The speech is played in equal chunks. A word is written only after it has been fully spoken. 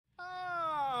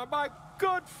Ah, my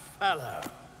good fellow.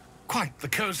 Quite the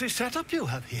cozy setup you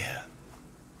have here.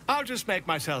 I'll just make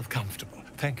myself comfortable.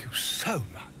 Thank you so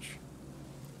much.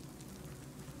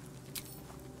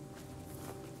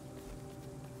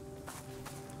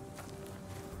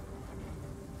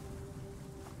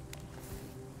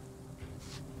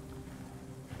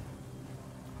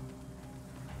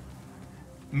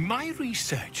 My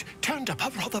research turned up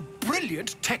a rather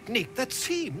brilliant technique that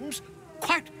seems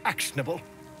quite actionable.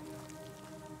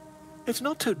 It's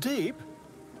not too deep,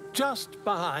 just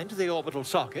behind the orbital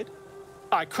socket.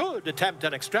 I could attempt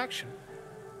an extraction.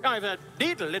 I've a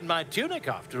needle in my tunic,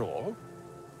 after all.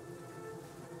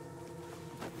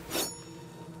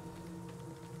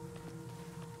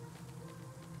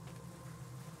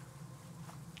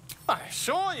 I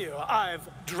assure you, I've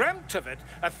dreamt of it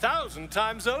 1,000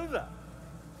 times over.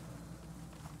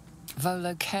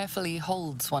 Volo carefully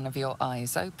holds one of your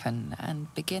eyes open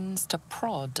and begins to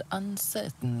prod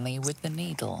uncertainly with the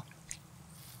needle.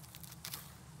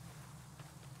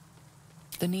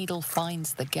 The needle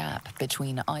finds the gap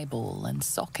between eyeball and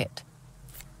socket.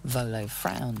 Volo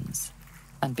frowns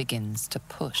and begins to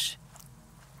push.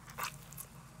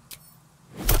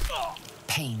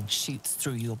 Pain shoots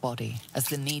through your body as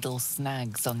the needle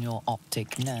snags on your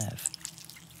optic nerve.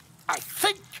 I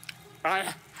think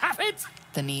I have it!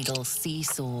 The needle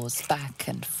seesaws back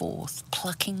and forth,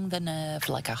 plucking the nerve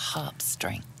like a harp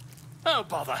string. Oh,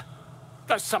 bother.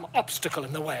 There's some obstacle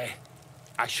in the way.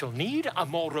 I shall need a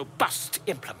more robust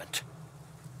implement.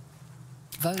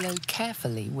 Volo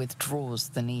carefully withdraws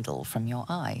the needle from your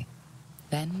eye.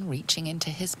 Then, reaching into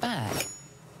his bag,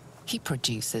 he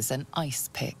produces an ice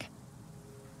pick.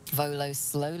 Volo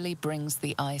slowly brings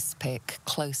the ice pick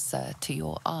closer to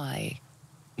your eye.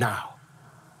 Now,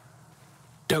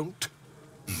 don't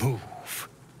move.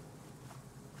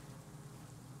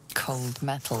 Cold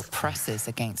metal presses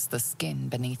against the skin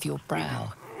beneath your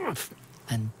brow.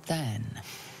 And then,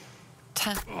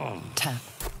 tap, tap,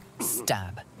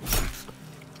 stab.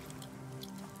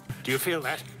 Do you feel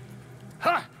that?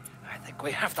 Ha! I think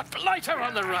we have the blighter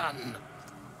on the run.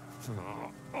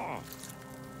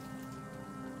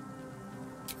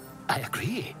 I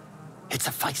agree. It's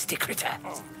a feisty critter.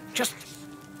 Just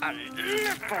a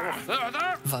little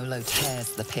further. Volo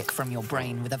tears the pick from your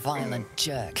brain with a violent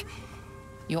jerk.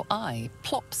 Your eye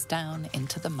plops down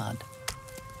into the mud.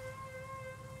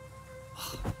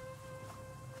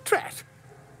 Drat!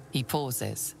 He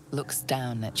pauses, looks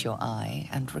down at your eye,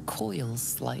 and recoils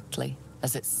slightly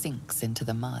as it sinks into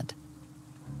the mud.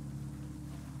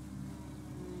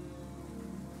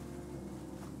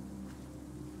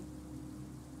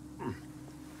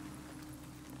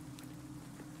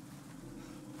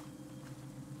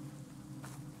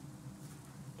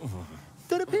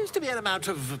 There appears to be an amount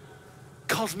of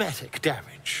cosmetic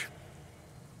damage.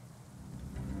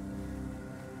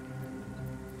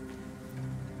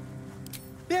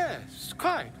 Yes,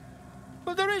 quite.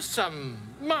 Well, there is some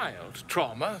mild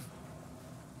trauma.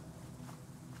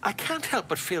 I can't help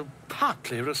but feel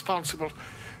partly responsible.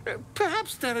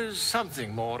 Perhaps there is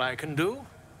something more I can do.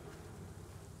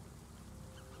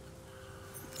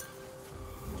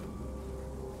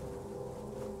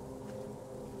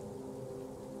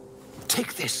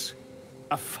 Take this.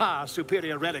 A far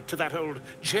superior relic to that old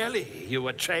jelly you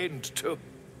were chained to.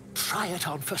 Try it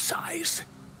on for size.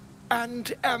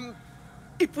 And,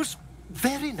 it was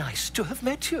very nice to have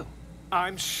met you.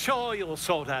 I'm sure you'll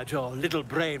sort out your little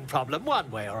brain problem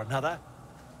one way or another.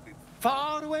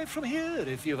 Far away from here,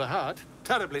 if you've a heart.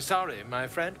 Terribly sorry, my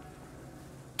friend.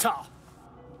 Ta.